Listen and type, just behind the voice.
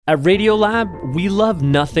At Radiolab, we love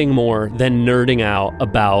nothing more than nerding out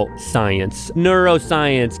about science,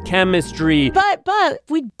 neuroscience, chemistry. But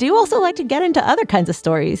we do also like to get into other kinds of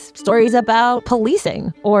stories. Stories about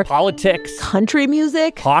policing or politics, country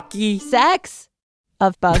music, hockey, sex,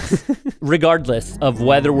 of bugs. Regardless of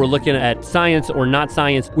whether we're looking at science or not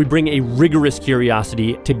science, we bring a rigorous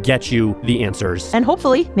curiosity to get you the answers. And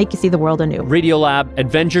hopefully make you see the world anew. Radiolab,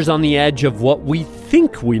 adventures on the edge of what we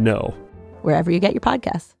think we know. Wherever you get your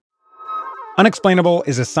podcasts. Unexplainable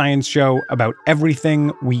is a science show about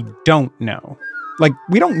everything we don't know. Like,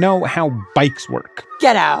 we don't know how bikes work.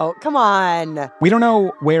 Get out. Come on. We don't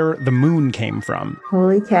know where the moon came from.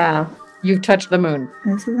 Holy cow. You've touched the moon.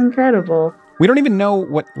 This is incredible. We don't even know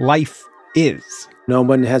what life is. No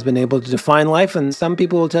one has been able to define life, and some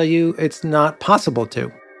people will tell you it's not possible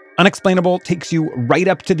to. Unexplainable takes you right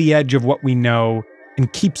up to the edge of what we know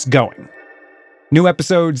and keeps going. New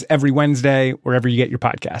episodes every Wednesday, wherever you get your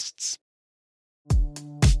podcasts.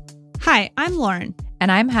 Hi, I'm Lauren.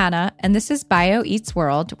 And I'm Hannah, and this is Bio Eats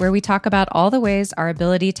World, where we talk about all the ways our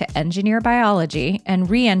ability to engineer biology and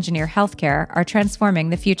re-engineer healthcare are transforming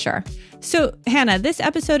the future. So, Hannah, this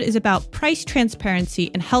episode is about price transparency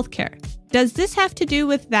in healthcare. Does this have to do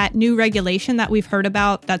with that new regulation that we've heard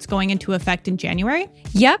about that's going into effect in January?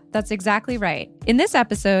 Yep, that's exactly right. In this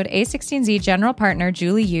episode, A16Z General Partner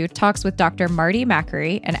Julie Yoo talks with Dr. Marty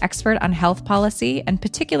Makary, an expert on health policy and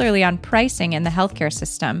particularly on pricing in the healthcare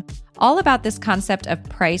system, all about this concept of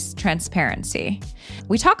price transparency.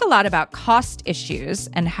 We talk a lot about cost issues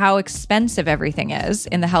and how expensive everything is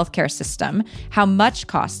in the healthcare system, how much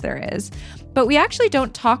cost there is, but we actually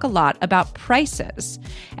don't talk a lot about prices.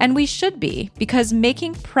 And we should be, because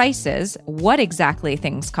making prices, what exactly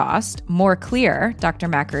things cost, more clear, Dr.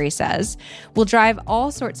 Makary says, will drive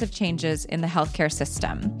all sorts of changes in the healthcare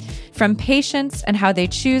system. From patients and how they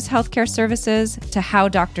choose healthcare services, to how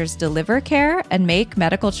doctors deliver care and make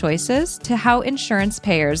medical choices, to how insurance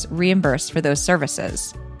payers reimburse for those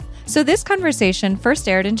services. So this conversation first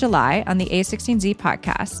aired in July on the A16Z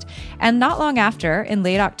podcast, and not long after, in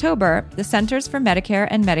late October, the Centers for Medicare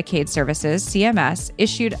and Medicaid Services, CMS,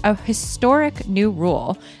 issued a historic new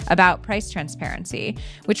rule about price transparency,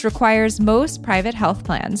 which requires most private health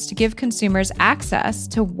plans to give consumers access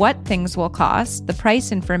to what things will cost, the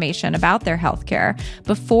price information about their healthcare,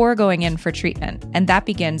 before going in for treatment, and that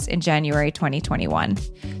begins in January 2021.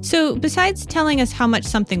 So besides telling us how much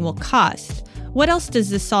something will cost, what else does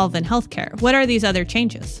this solve in healthcare? What are these other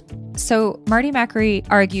changes? So Marty Makary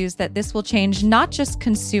argues that this will change not just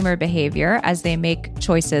consumer behavior as they make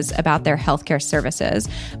choices about their healthcare services,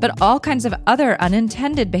 but all kinds of other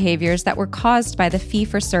unintended behaviors that were caused by the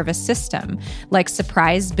fee-for-service system, like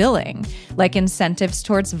surprise billing, like incentives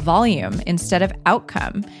towards volume instead of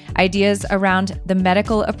outcome, ideas around the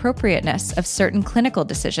medical appropriateness of certain clinical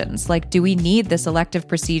decisions, like do we need this elective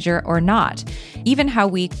procedure or not, even how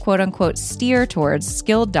we quote-unquote steer towards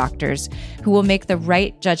skilled doctors who will make the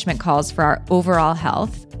right judgment calls for our overall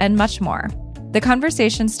health, and much more. The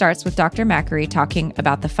conversation starts with Dr. Makary talking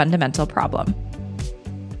about the fundamental problem.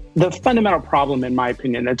 The fundamental problem, in my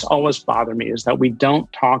opinion, that's always bothered me is that we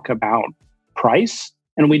don't talk about price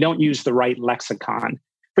and we don't use the right lexicon.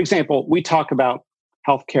 For example, we talk about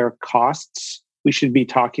healthcare costs. We should be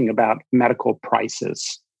talking about medical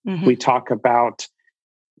prices. Mm-hmm. We talk about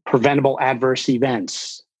preventable adverse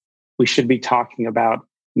events. We should be talking about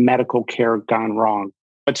medical care gone wrong.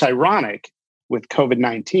 It's ironic with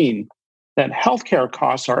COVID-19 that healthcare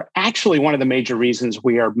costs are actually one of the major reasons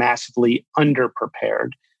we are massively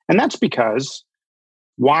underprepared. And that's because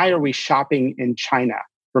why are we shopping in China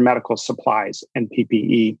for medical supplies and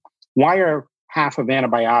PPE? Why are half of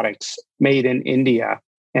antibiotics made in India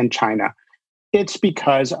and China? It's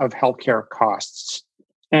because of healthcare costs.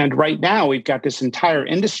 And right now, we've got this entire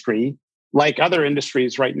industry, like other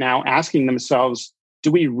industries right now, asking themselves,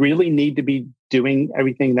 do we really need to be doing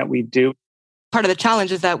everything that we do? Part of the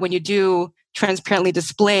challenge is that when you do transparently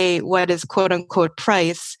display what is quote unquote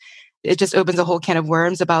price, it just opens a whole can of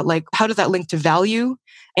worms about like, how does that link to value?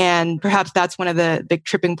 And perhaps that's one of the big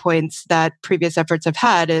tripping points that previous efforts have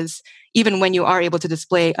had is even when you are able to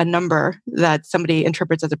display a number that somebody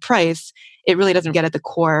interprets as a price, it really doesn't get at the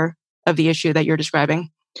core of the issue that you're describing.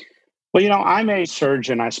 Well, I'm a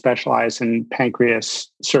surgeon. I specialize in pancreas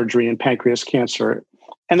surgery and pancreas cancer.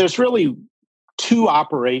 And there's really two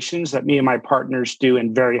operations that me and my partners do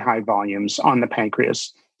in very high volumes on the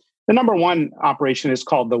pancreas. The number one operation is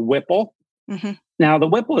called the Whipple. Mm-hmm. Now, the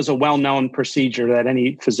Whipple is a well-known procedure that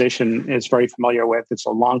any physician is very familiar with. It's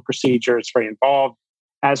a long procedure. It's very involved.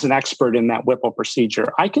 As an expert in that Whipple procedure,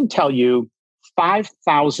 I can tell you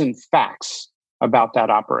 5,000 facts about that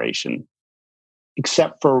operation.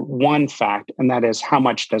 except for one fact, and that is how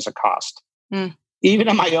much does it cost? Even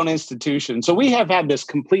in my own institution. So we have had this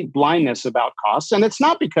complete blindness about costs. And it's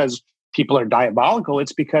not because people are diabolical.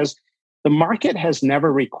 It's because the market has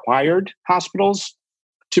never required hospitals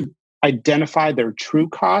to identify their true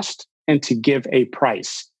cost and to give a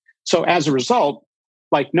price. So as a result,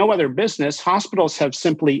 like no other business, hospitals have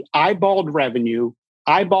simply eyeballed revenue,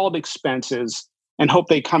 eyeballed expenses, and hope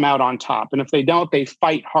they come out on top. And if they don't, they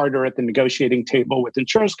fight harder at the negotiating table with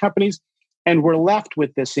insurance companies. And we're left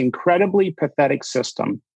with this incredibly pathetic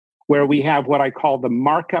system where we have what I call the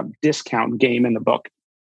markup discount game in the book,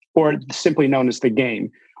 or simply known as the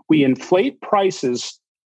game. We inflate prices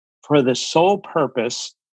for the sole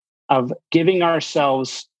purpose of giving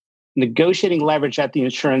ourselves negotiating leverage at the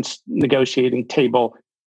insurance negotiating table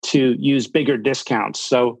to use bigger discounts.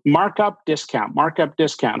 So markup, discount.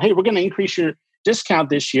 Hey, we're going to increase your discount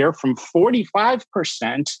this year from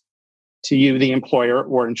 45% to you, the employer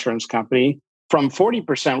or insurance company. From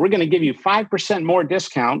 40%, we're going to give you 5% more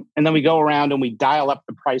discount. And then we go around and we dial up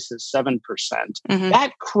the prices 7%.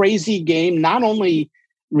 That crazy game not only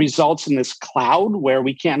results in this cloud where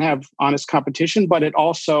we can't have honest competition, but it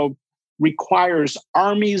also requires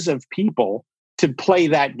armies of people to play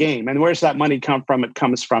that game. And where's that money come from? It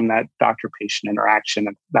comes from that doctor-patient interaction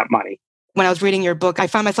and that money. When I was reading your book, I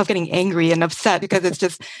found myself getting angry and upset because it's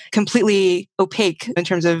just completely opaque in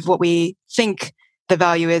terms of what we think the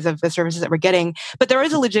value is of the services that we're getting. But there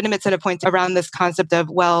is a legitimate set of points around this concept of,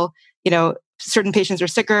 well, certain patients are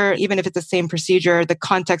sicker, even if it's the same procedure, the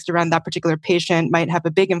context around that particular patient might have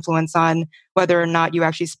a big influence on whether or not you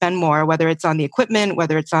actually spend more, whether it's on the equipment,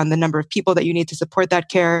 whether it's on the number of people that you need to support that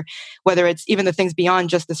care, whether it's even the things beyond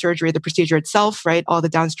just the surgery, the procedure itself, right? All the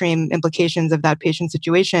downstream implications of that patient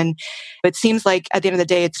situation. But it seems like at the end of the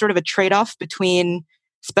day, it's sort of a trade-off between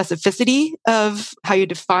specificity of how you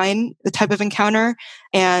define the type of encounter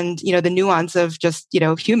and, the nuance of just,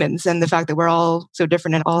 humans and the fact that we're all so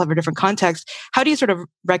different and all have a different context. How do you sort of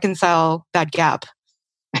reconcile that gap?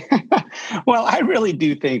 Well, I really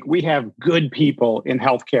do think we have good people in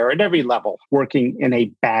healthcare at every level working in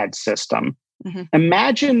a bad system.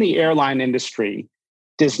 Imagine the airline industry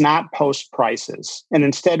does not post prices. And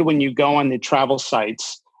instead, when you go on the travel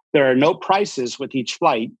sites, there are no prices with each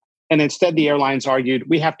flight. And instead, the airlines argued,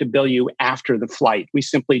 we have to bill you after the flight. We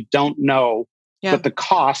simply don't know what the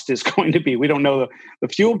cost is going to be. We don't know the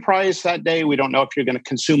fuel price that day. We don't know if you're going to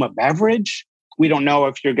consume a beverage. We don't know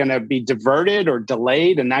if you're going to be diverted or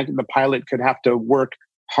delayed. And that the pilot could have to work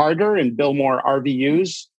harder and bill more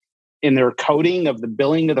RVUs in their coding of the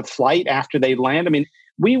billing of the flight after they land. I mean,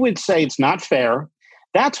 we would say it's not fair.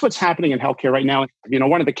 That's what's happening in healthcare right now.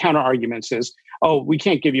 One of the counter arguments is, oh, we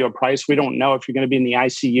can't give you a price. We don't know if you're going to be in the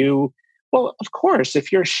ICU. Well, of course,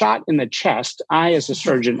 if you're shot in the chest, I, as a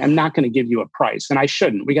surgeon, am not going to give you a price, and I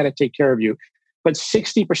shouldn't. We got to take care of you. But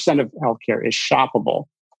 60% of healthcare is shoppable.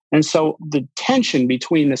 And so the tension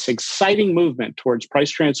between this exciting movement towards price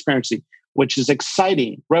transparency, which is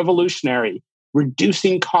exciting, revolutionary,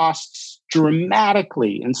 reducing costs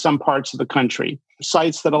dramatically in some parts of the country,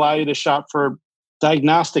 sites that allow you to shop for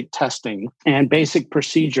diagnostic testing and basic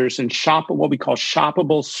procedures and what we call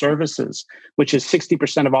shoppable services, which is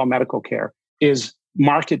 60% of all medical care, is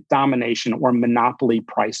market domination or monopoly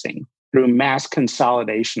pricing through mass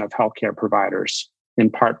consolidation of healthcare providers,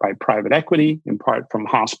 in part by private equity, in part from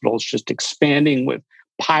hospitals just expanding with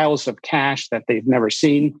piles of cash that they've never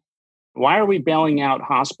seen. Why are we bailing out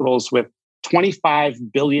hospitals with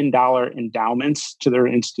 $25 billion endowments to their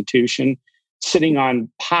institution, sitting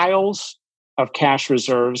on piles of cash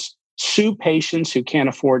reserves, sue patients who can't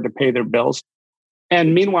afford to pay their bills?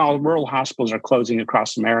 And meanwhile, rural hospitals are closing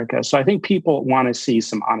across America. So I think people want to see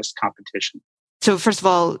some honest competition. So first of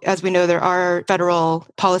all, as we know, there are federal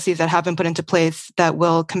policies that have been put into place that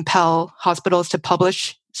will compel hospitals to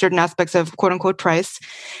publish certain aspects of quote unquote price.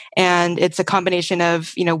 And it's a combination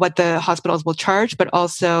of, what the hospitals will charge, but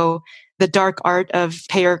also the dark art of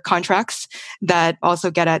payer contracts that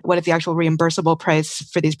also get at what is the actual reimbursable price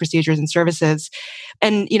for these procedures and services.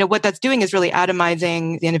 And, what that's doing is really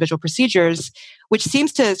atomizing the individual procedures, which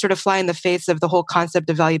seems to sort of fly in the face of the whole concept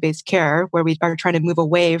of value-based care, where we are trying to move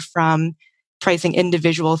away from pricing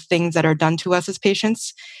individual things that are done to us as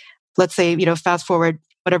patients. Let's say, fast forward,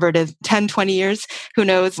 whatever it is, 10, 20 years, who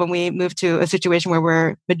knows, when we move to a situation where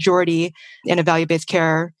we're majority in a value-based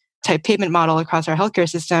care type payment model across our healthcare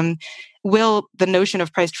system, will the notion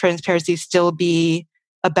of price transparency still be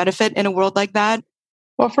a benefit in a world like that?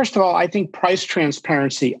 Well, first of all, I think price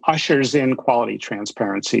transparency ushers in quality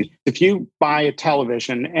transparency. If you buy a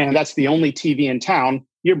television and that's the only TV in town,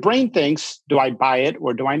 your brain thinks, do I buy it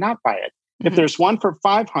or do I not buy it? If there's one for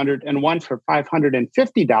 $500 and one for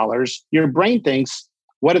 $550, your brain thinks,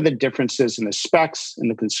 what are the differences in the specs, in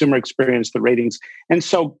the consumer experience, the ratings? And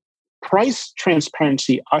so price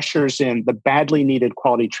transparency ushers in the badly needed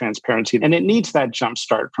quality transparency, and it needs that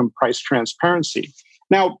jumpstart from price transparency.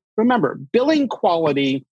 Now, remember, billing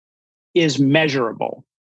quality is measurable.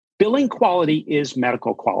 Billing quality is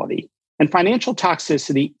medical quality, and financial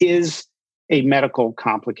toxicity is a medical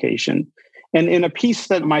complication. And in a piece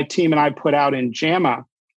that my team and I put out in JAMA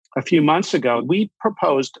a few months ago, we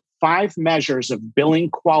proposed 5 measures of billing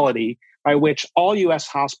quality by which all U.S.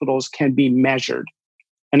 hospitals can be measured.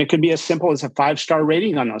 And it could be as simple as a 5-star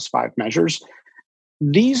rating on those 5 measures.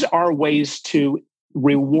 These are ways to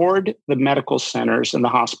reward the medical centers and the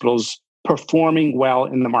hospitals performing well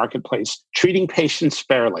in the marketplace, treating patients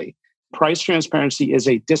fairly. Price transparency is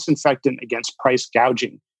a disinfectant against price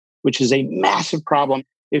gouging, which is a massive problem.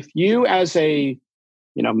 If you as a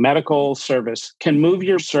medical service can move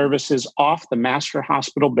your services off the master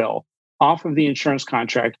hospital bill, off of the insurance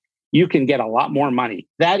contract, you can get a lot more money.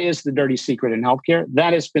 That is the dirty secret in healthcare.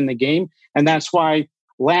 That has been the game. And that's why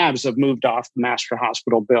labs have moved off the master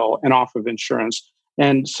hospital bill and off of insurance,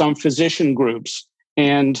 and some physician groups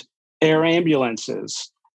and air ambulances.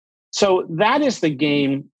 So that is the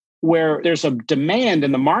game where there's a demand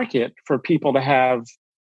in the market for people to have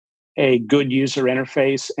a good user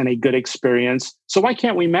interface and a good experience. So why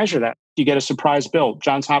can't we measure that? You get a surprise bill.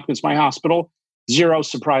 Johns Hopkins, my hospital, 0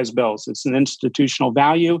 surprise bills. It's an institutional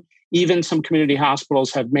value. Even some community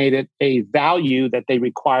hospitals have made it a value that they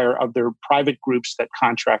require of their private groups that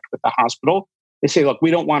contract with the hospital. They say, look, we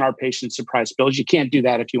don't want our patients surprise bills. You can't do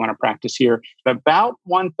that if you want to practice here. But about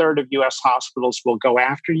 1/3 of U.S. hospitals will go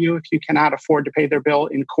after you if you cannot afford to pay their bill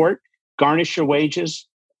in court, garnish your wages,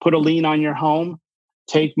 put a lien on your home,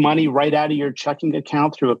 take money right out of your checking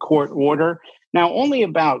account through a court order. Now, only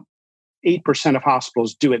about 8% of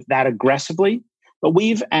hospitals do it that aggressively, but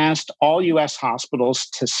we've asked all U.S. hospitals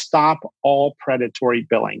to stop all predatory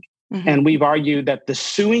billing. Mm-hmm. And we've argued that the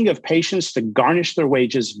suing of patients to garnish their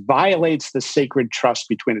wages violates the sacred trust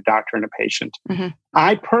between a doctor and a patient. Mm-hmm.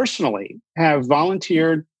 I personally have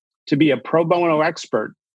volunteered to be a pro bono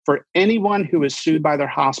expert for anyone who is sued by their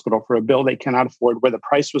hospital for a bill they cannot afford, where the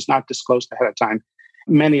price was not disclosed ahead of time.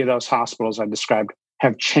 Many of those hospitals I described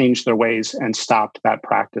have changed their ways and stopped that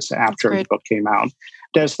practice after the book came out.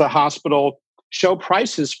 Does the hospital show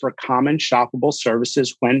prices for common shoppable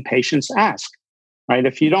services when patients ask? Right?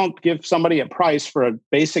 If you don't give somebody a price for a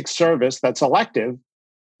basic service that's elective,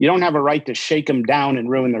 you don't have a right to shake them down and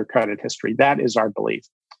ruin their credit history. That is our belief.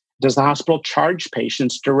 Does the hospital charge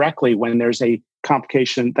patients directly when there's a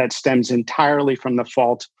complication that stems entirely from the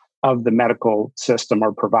fault of the medical system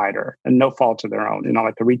or provider and no fault of their own?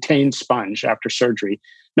 Like a retained sponge after surgery.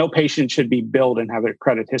 No patient should be billed and have their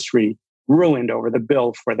credit history ruined over the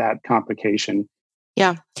bill for that complication.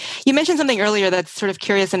 Yeah. You mentioned something earlier that's sort of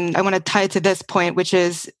curious, and I want to tie it to this point, which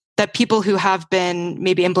is that people who have been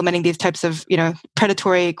maybe implementing these types of,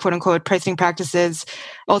 predatory, quote unquote, pricing practices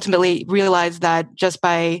ultimately realize that just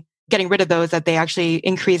by getting rid of those, that they actually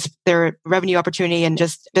increase their revenue opportunity and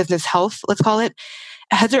just business health, let's call it.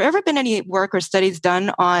 Has there ever been any work or studies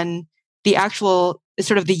done on the actual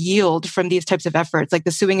sort of the yield from these types of efforts, like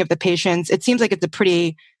the suing of the patients? It seems like it's a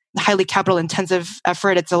pretty highly capital intensive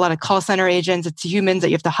effort. It's a lot of call center agents. It's humans that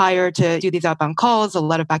you have to hire to do these outbound calls, a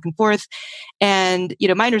lot of back and forth. And,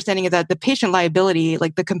 my understanding is that the patient liability,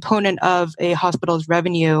 like the component of a hospital's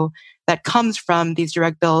revenue that comes from these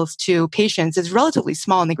direct bills to patients, is relatively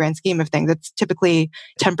small in the grand scheme of things. It's typically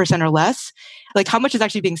 10% or less. Like, how much is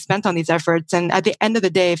actually being spent on these efforts? And at the end of the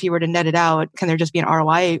day, if you were to net it out, can there just be an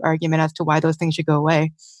ROI argument as to why those things should go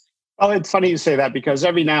away? Well, it's funny you say that, because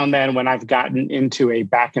every now and then when I've gotten into a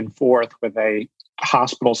back and forth with a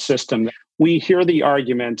hospital system, we hear the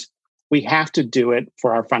argument, we have to do it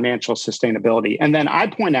for our financial sustainability. And then I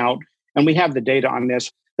point out, and we have the data on this,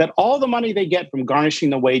 that all the money they get from garnishing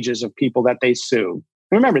the wages of people that they sue.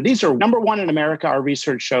 Remember, these are number 1 in America, our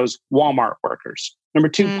research shows, Walmart workers. Number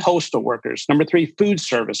 2, postal workers. Number 3, food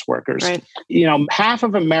service workers. Right. Half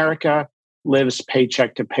of America lives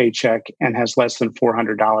paycheck to paycheck and has less than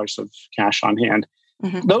 $400 of cash on hand.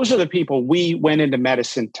 Mm-hmm. Those are the people we went into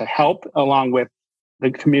medicine to help, along with the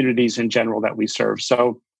communities in general that we serve.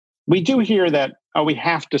 So we do hear that we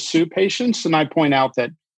have to sue patients. And I point out that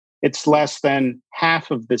it's less than half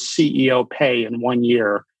of the CEO pay in 1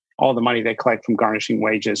 year, all the money they collect from garnishing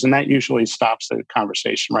wages. And that usually stops the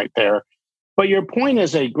conversation right there. But your point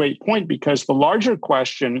is a great point, because the larger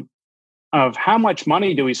question of how much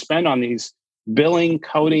money do we spend on these billing,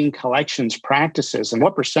 coding, collections practices, and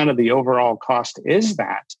what % of the overall cost is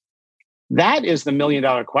that? That is the $1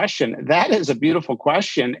 million question. That is a beautiful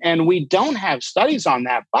question. And we don't have studies on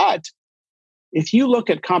that. But if you look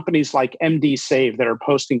at companies like MD Save that are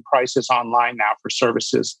posting prices online now for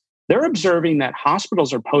services, they're observing that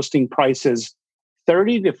hospitals are posting prices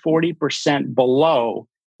 30 to 40% below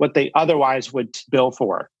what they otherwise would bill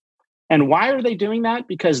for. And why are they doing that?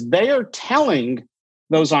 Because they are telling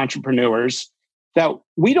those entrepreneurs that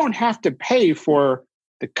we don't have to pay for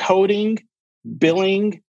the coding,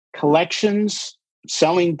 billing, collections,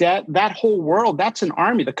 selling debt, that whole world. That's an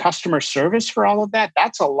army. The customer service for all of that,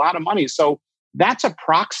 that's a lot of money. So that's a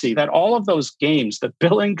proxy that all of those games, the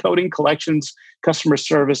billing, coding, collections, customer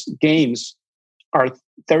service games, are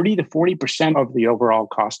 30 to 40% of the overall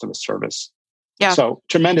cost of a service. Yeah. So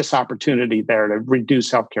tremendous opportunity there to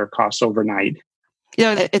reduce healthcare costs overnight. You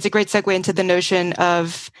know, it's a great segue into the notion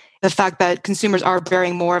of the fact that consumers are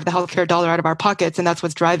bearing more of the healthcare dollar out of our pockets. And that's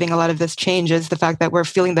what's driving a lot of this change, is the fact that we're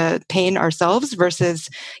feeling the pain ourselves versus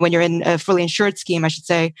when you're in a fully insured scheme, I should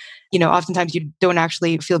say, oftentimes you don't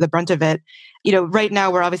actually feel the brunt of it. Right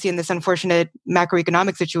now we're obviously in this unfortunate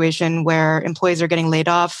macroeconomic situation where employees are getting laid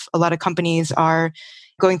off. A lot of companies are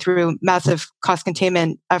going through massive cost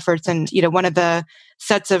containment efforts. And, one of the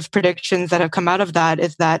sets of predictions that have come out of that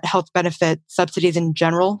is that health benefit subsidies in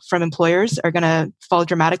general from employers are going to fall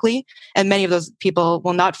dramatically. And many of those people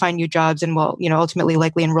will not find new jobs and will, ultimately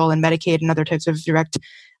likely enroll in Medicaid and other types of direct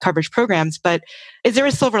coverage programs. But is there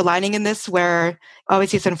a silver lining in this where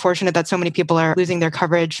obviously it's unfortunate that so many people are losing their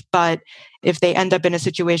coverage, but if they end up in a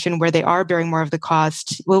situation where they are bearing more of the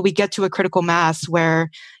cost, will we get to a critical mass where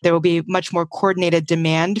there will be much more coordinated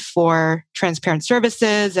demand for transparent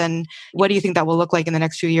services? And what do you think that will look like in the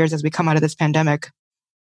next few years as we come out of this pandemic?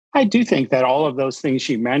 I do think that all of those things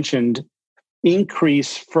you mentioned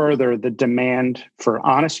increase further the demand for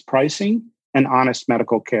honest pricing and honest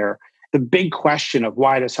medical care. The big question of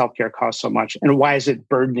why does healthcare cost so much and why is it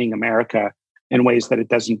burdening America in ways that it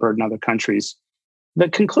doesn't burden other countries? The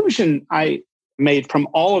conclusion I made from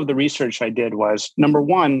all of the research I did was, number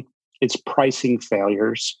one, it's pricing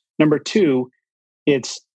failures. Number two,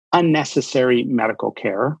 it's unnecessary medical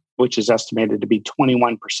care, which is estimated to be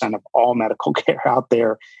 21% of all medical care out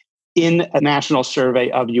there in a national survey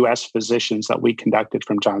of US physicians that we conducted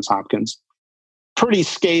from Johns Hopkins. Pretty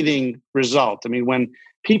scathing result. I mean, when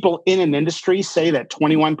people in an industry say that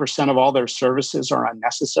 21% of all their services are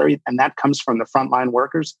unnecessary, and that comes from the frontline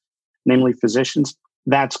workers, namely physicians,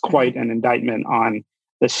 that's quite an indictment on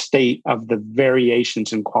the state of the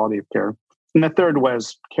variations in quality of care. And the third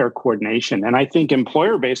was care coordination. And I think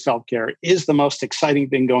employer-based healthcare is the most exciting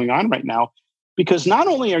thing going on right now, because not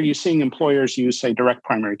only are you seeing employers use, say, direct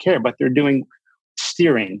primary care, but they're doing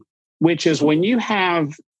steering, which is when you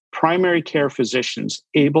have primary care physicians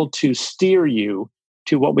able to steer you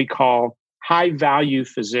to what we call high-value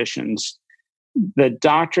physicians, the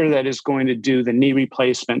doctor that is going to do the knee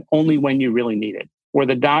replacement only when you really need it, or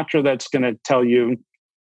the doctor that's going to tell you,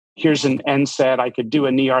 here's an NSAID, I could do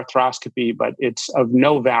a knee arthroscopy, but it's of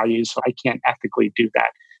no value, so I can't ethically do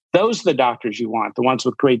that. Those are the doctors you want, the ones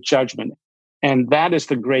with great judgment. And that is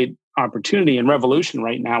the great opportunity and revolution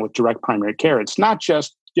right now with direct primary care. It's not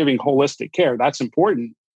just giving holistic care. That's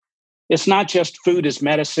important. It's not just food as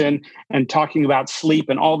medicine and talking about sleep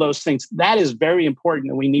and all those things. That is very important,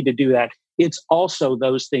 and we need to do that. It's also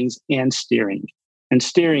those things and steering. And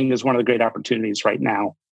steering is one of the great opportunities right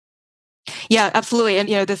now. Yeah, absolutely. And,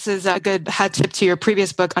 this is a good hat tip to your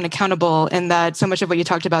previous book, Unaccountable, in that so much of what you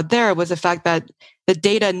talked about there was the fact that the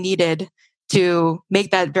data needed to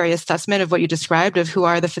make that very assessment of what you described of who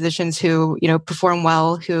are the physicians who, perform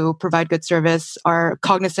well, who provide good service, are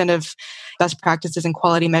cognizant of best practices and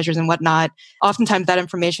quality measures and whatnot. Oftentimes that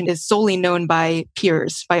information is solely known by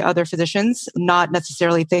peers, by other physicians, not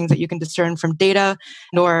necessarily things that you can discern from data,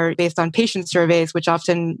 nor based on patient surveys, which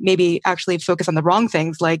often maybe actually focus on the wrong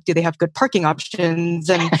things, like do they have good parking options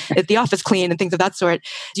and is the office clean and things of that sort.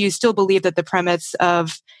 Do you still believe that the premise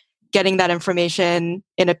of getting that information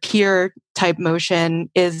in a peer type motion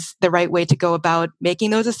is the right way to go about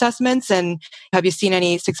making those assessments? And have you seen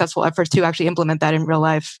any successful efforts to actually implement that in real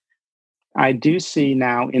life? I do see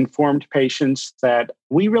now informed patients that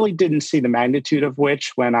we really didn't see the magnitude of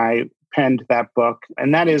which when I penned that book.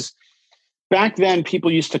 And that is, back then, people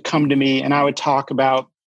used to come to me and I would talk about,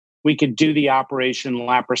 we could do the operation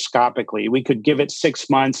laparoscopically. We could give it 6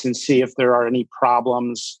 months and see if there are any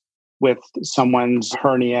problems with someone's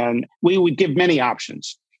hernia. And we would give many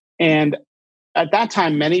options. And at that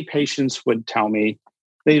time, many patients would tell me,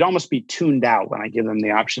 they'd almost be tuned out when I give them the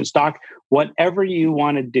options. Doc, whatever you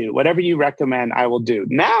want to do, whatever you recommend, I will do.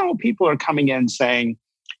 Now people are coming in saying,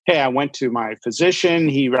 hey, I went to my physician.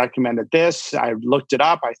 He recommended this. I looked it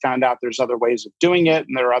up. I found out there's other ways of doing it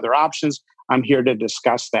and there are other options. I'm here to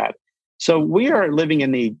discuss that. So we are living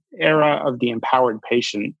in the era of the empowered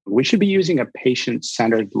patient. We should be using a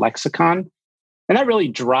patient-centered lexicon. And that really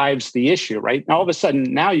drives the issue, right? All of a sudden,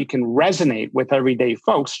 now you can resonate with everyday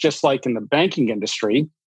folks, just like in the banking industry.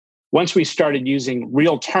 Once we started using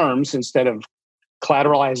real terms instead of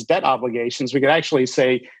collateralized debt obligations, we could actually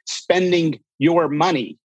say spending your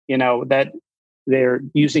money, that they're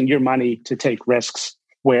using your money to take risks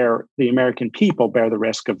where the American people bear the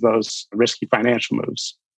risk of those risky financial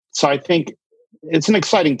moves. So I think it's an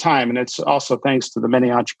exciting time. And it's also thanks to the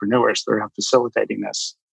many entrepreneurs that are facilitating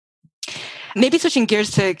this. Maybe switching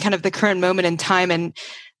gears to kind of the current moment in time and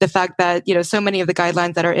the fact that, so many of the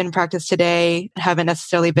guidelines that are in practice today haven't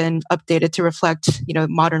necessarily been updated to reflect,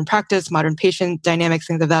 modern practice, modern patient dynamics,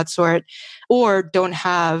 things of that sort, or don't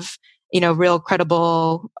have, real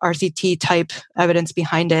credible RCT type evidence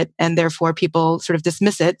behind it. And therefore people sort of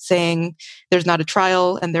dismiss it saying there's not a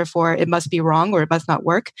trial and therefore it must be wrong or it must not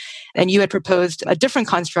work. And you had proposed a different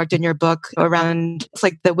construct in your book around it's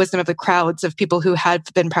like the wisdom of the crowds of people who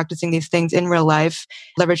had been practicing these things in real life,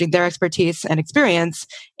 leveraging their expertise and experience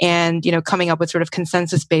and, coming up with sort of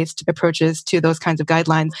consensus-based approaches to those kinds of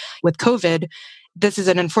guidelines. With COVID, this is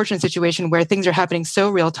an unfortunate situation where things are happening so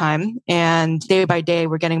real time and day by day,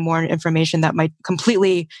 we're getting more information that might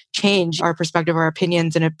completely change our perspective, our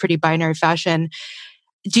opinions in a pretty binary fashion.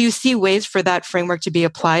 Do you see ways for that framework to be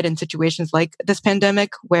applied in situations like this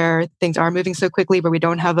pandemic where things are moving so quickly, where we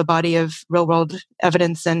don't have a body of real world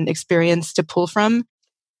evidence and experience to pull from?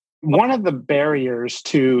 One of the barriers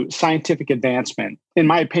to scientific advancement, in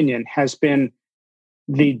my opinion, has been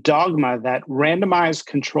the dogma that randomized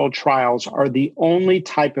controlled trials are the only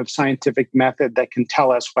type of scientific method that can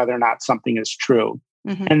tell us whether or not something is true.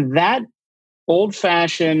 Mm-hmm. And that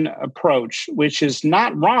old-fashioned approach, which is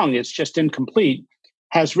not wrong, it's just incomplete,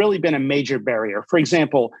 has really been a major barrier. For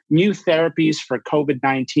example, new therapies for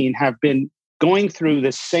COVID-19 have been going through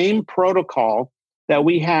the same protocol that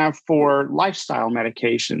we have for lifestyle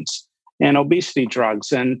medications and obesity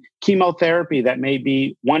drugs and chemotherapy that may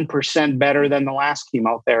be 1% better than the last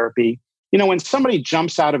chemotherapy. When somebody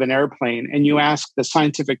jumps out of an airplane and you ask the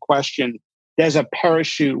scientific question, does a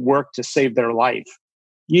parachute work to save their life?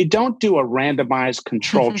 You don't do a randomized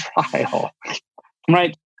controlled trial,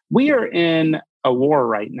 right? We are in a war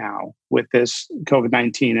right now with this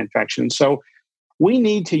COVID-19 infection. So we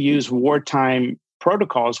need to use wartime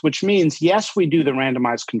protocols, which means, yes, we do the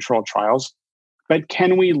randomized controlled trials, but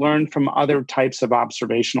can we learn from other types of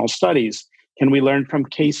observational studies? Can we learn from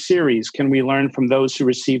case series? Can we learn from those who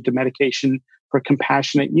received a medication for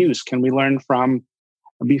compassionate use? Can we learn from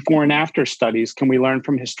before and after studies? Can we learn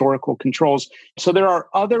from historical controls? So there are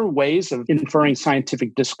other ways of inferring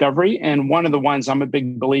scientific discovery. And one of the ones I'm a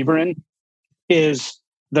big believer in is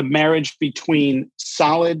the marriage between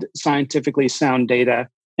solid, scientifically sound data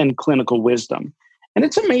and clinical wisdom. And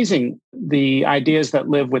it's amazing the ideas that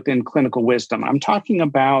live within clinical wisdom. I'm talking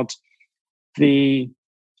about the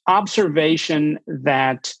observation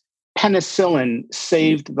that penicillin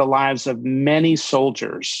saved the lives of many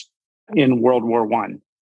soldiers in World War I,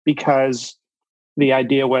 because the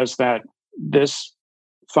idea was that this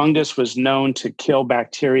fungus was known to kill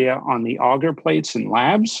bacteria on the agar plates in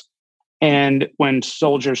labs. And when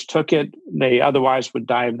soldiers took it, they otherwise would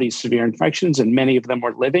die of these severe infections, and many of them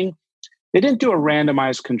were living. They didn't do a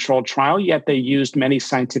randomized controlled trial, yet they used many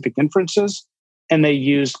scientific inferences and they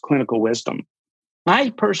used clinical wisdom.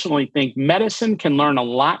 I personally think medicine can learn a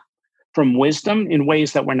lot from wisdom in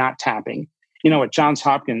ways that we're not tapping. At Johns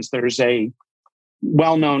Hopkins, there's a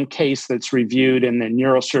well-known case that's reviewed in the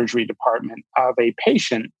neurosurgery department of a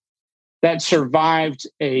patient that survived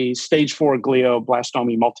a stage 4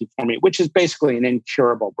 glioblastoma multiforme, which is basically an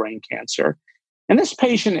incurable brain cancer. And this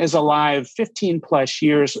patient is alive 15 plus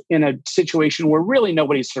years in a situation where really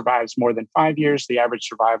nobody survives more than 5 years. The average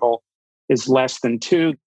survival is less than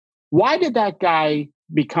 2. Why did that guy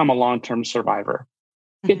become a long-term survivor?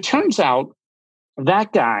 It turns out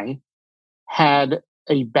that guy had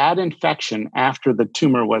a bad infection after the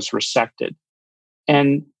tumor was resected.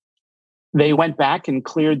 And they went back and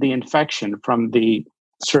cleared the infection from the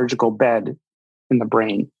surgical bed in the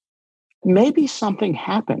brain. Maybe something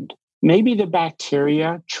happened. Maybe the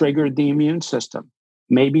bacteria triggered the immune system.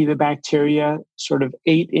 Maybe the bacteria sort of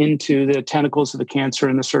ate into the tentacles of the cancer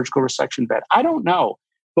in the surgical resection bed. I don't know,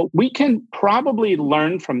 but we can probably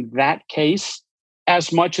learn from that case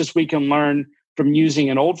as much as we can learn from using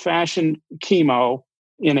an old-fashioned chemo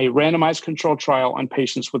in a randomized controlled trial on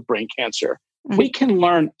patients with brain cancer. Mm-hmm. We can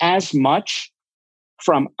learn as much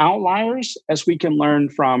from outliers as we can learn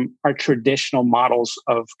from our traditional models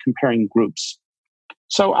of comparing groups.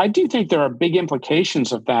 So I do think there are big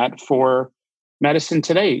implications of that for medicine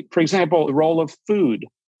today. For example, the role of food,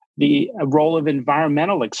 the role of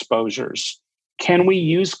environmental exposures. Can we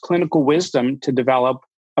use clinical wisdom to develop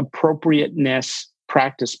appropriateness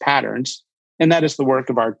practice patterns? And that is the work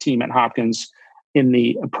of our team at Hopkins in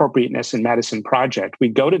the Appropriateness in Medicine project. We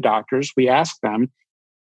go to doctors, we ask them,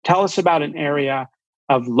 tell us about an area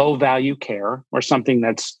of low value care or something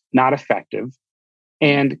that's not effective.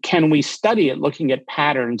 And can we study it looking at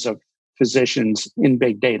patterns of physicians in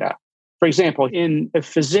big data? For example, in a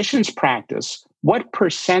physician's practice, what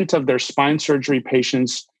percent of their spine surgery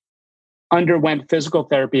patients underwent physical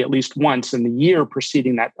therapy at least once in the year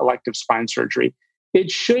preceding that elective spine surgery? It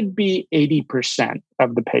should be 80%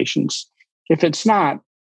 of the patients. If it's not,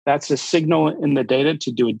 that's a signal in the data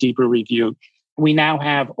to do a deeper review. We now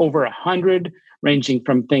have over 100, ranging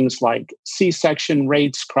from things like C-section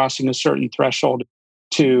rates crossing a certain threshold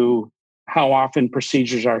to how often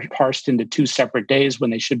procedures are parsed into 2 separate days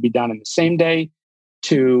when they should be done in the same day,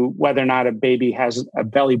 to whether or not a baby has a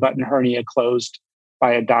belly button hernia closed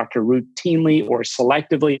by a doctor routinely or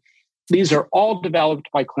selectively. These are all developed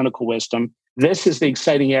by clinical wisdom. This is the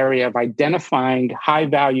exciting area of identifying high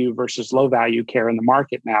value versus low value care in the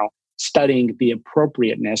market now, studying the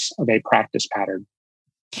appropriateness of a practice pattern.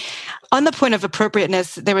 On the point of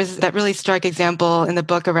appropriateness, there was that really stark example in the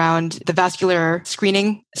book around the vascular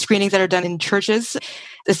screenings that are done in churches,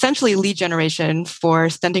 essentially lead generation for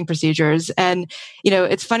stenting procedures. And,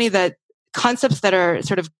 it's funny that concepts that are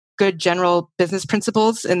sort of good general business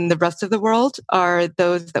principles in the rest of the world are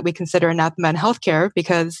those that we consider anathema in healthcare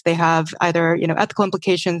because they have either, ethical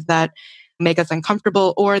implications that make us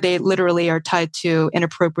uncomfortable, or they literally are tied to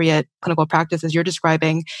inappropriate clinical practice as you're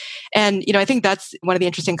describing. And, I think that's one of the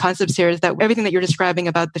interesting concepts here is that everything that you're describing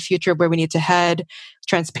about the future of where we need to head,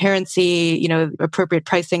 transparency, appropriate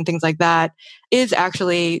pricing, things like that, is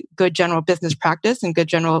actually good general business practice and good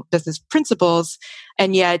general business principles.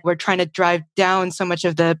 And yet we're trying to drive down so much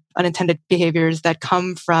of the unintended behaviors that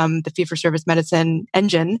come from the fee-for-service medicine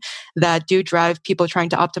engine that do drive people trying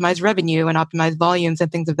to optimize revenue and optimize volumes and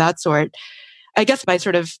things of that sort. I guess my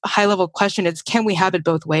sort of high-level question is, can we have it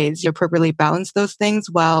both ways? You appropriately balance those things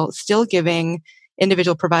while still giving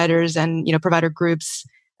individual providers and, provider groups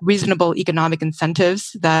reasonable economic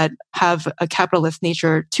incentives that have a capitalist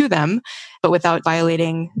nature to them, but without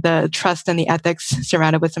violating the trust and the ethics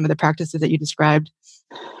surrounded with some of the practices that you described?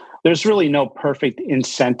 There's really no perfect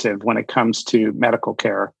incentive when it comes to medical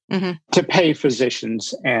care to pay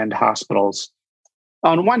physicians and hospitals.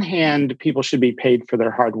 On one hand, people should be paid for their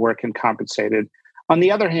hard work and compensated. On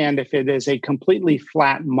the other hand, if it is a completely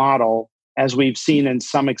flat model, as we've seen in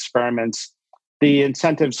some experiments, the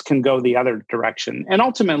incentives can go the other direction. And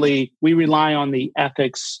ultimately, we rely on the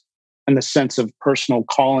ethics and the sense of personal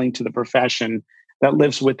calling to the profession that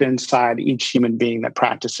lives within inside each human being that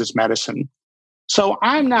practices medicine. So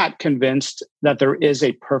I'm not convinced that there is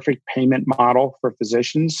a perfect payment model for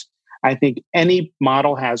physicians. I think any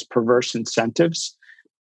model has perverse incentives.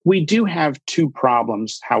 We do have 2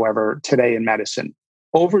 problems, however, today in medicine: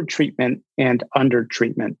 overtreatment and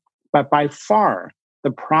undertreatment. But by far, the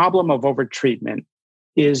problem of overtreatment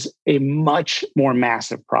is a much more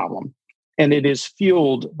massive problem. And it is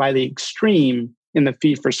fueled by the extreme in the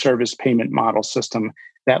fee-for-service payment model system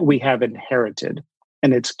that we have inherited.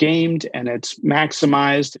 And it's gamed and it's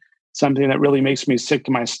maximized. Something that really makes me sick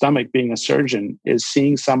to my stomach being a surgeon is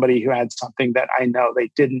seeing somebody who had something that I know they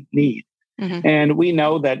didn't need. And we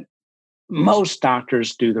know that most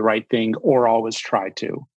doctors do the right thing or always try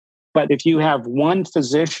to. But if you have one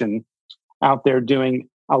physician out there doing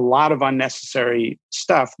a lot of unnecessary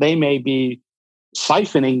stuff, they may be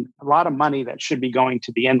siphoning a lot of money that should be going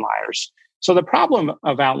to the inliers. So the problem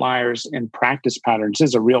of outliers in practice patterns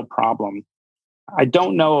is a real problem. I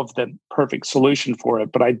don't know of the perfect solution for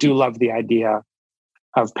it, but I do love the idea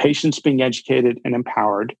of patients being educated and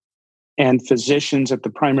empowered, and physicians at the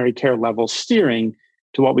primary care level steering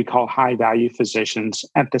to what we call high value physicians.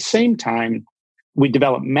 At the same time, we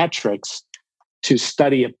develop metrics to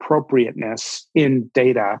study appropriateness in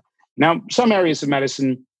data. Now, some areas of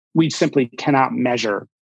medicine, we simply cannot measure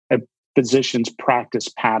a physician's practice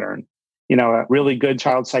pattern. A really good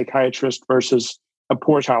child psychiatrist versus a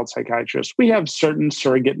poor child psychiatrist. We have certain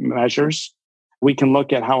surrogate measures. We can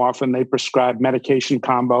look at how often they prescribe medication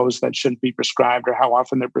combos that shouldn't be prescribed, or how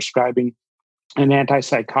often they're prescribing an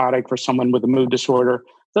antipsychotic for someone with a mood disorder.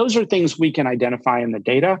 Those are things we can identify in the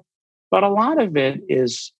data, but a lot of it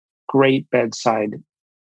is great bedside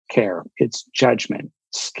care. It's judgment,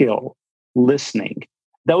 skill, listening,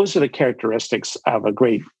 Those are the characteristics of a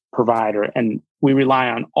great provider. And we rely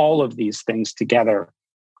on all of these things together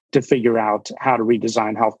to figure out how to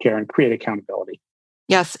redesign healthcare and create accountability.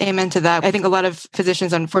 Yes, amen to that. I think a lot of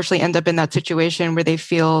physicians unfortunately end up in that situation where they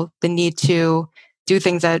feel the need to do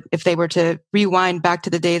things that if they were to rewind back to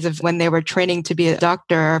the days of when they were training to be a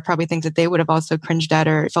doctor, are probably things that they would have also cringed at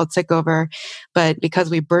or felt sick over. But because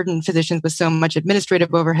we burden physicians with so much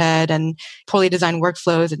administrative overhead and poorly designed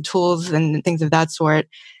workflows and tools and things of that sort,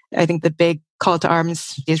 I think the big call to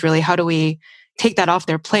arms is really how do we take that off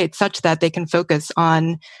their plate such that they can focus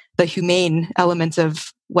on the humane elements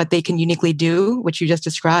of what they can uniquely do, which you just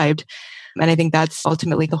described. And I think that's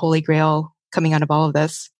ultimately the holy grail coming out of all of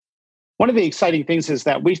this. One of the exciting things is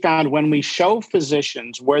that we found when we show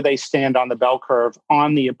physicians where they stand on the bell curve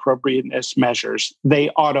on the appropriateness measures, they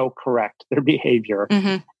auto-correct their behavior.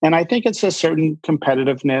 Mm-hmm. And I think it's a certain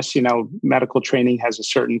competitiveness. Medical training has a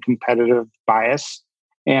certain competitive bias.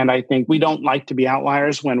 And I think we don't like to be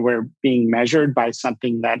outliers when we're being measured by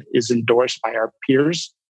something that is endorsed by our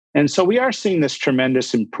peers. And so we are seeing this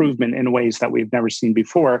tremendous improvement in ways that we've never seen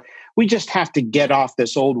before. We just have to get off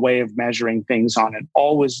this old way of measuring things on an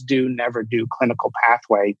always do, never do clinical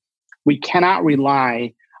pathway. We cannot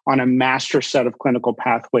rely on a master set of clinical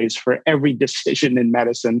pathways for every decision in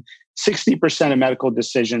medicine. 60% of medical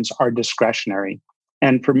decisions are discretionary.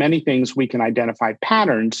 And for many things, we can identify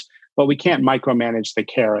patterns, but we can't micromanage the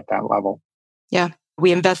care at that level. Yeah.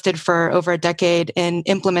 We invested for over a decade in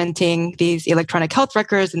implementing these electronic health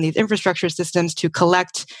records and these infrastructure systems to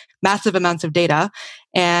collect massive amounts of data.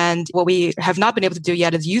 And what we have not been able to do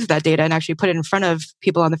yet is use that data and actually put it in front of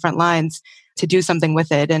people on the front lines to do something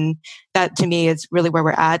with it. And that, to me, is really where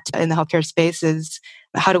we're at in the healthcare space is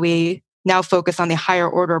how do we now focus on the higher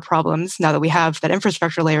order problems now that we have that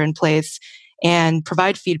infrastructure layer in place and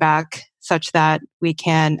provide feedback such that we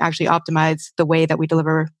can actually optimize the way that we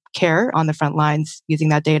deliver care on the front lines using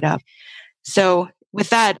that data. So with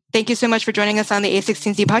that, thank you so much for joining us on the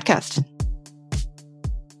A16Z podcast.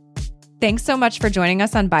 Thanks so much for joining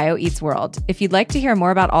us on Bio Eats World. If you'd like to hear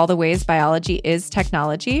more about all the ways biology is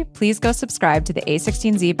technology, please go subscribe to the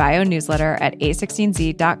A16Z Bio newsletter at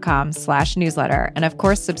a16z.com/newsletter. And of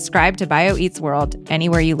course, subscribe to Bio Eats World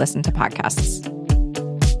anywhere you listen to podcasts.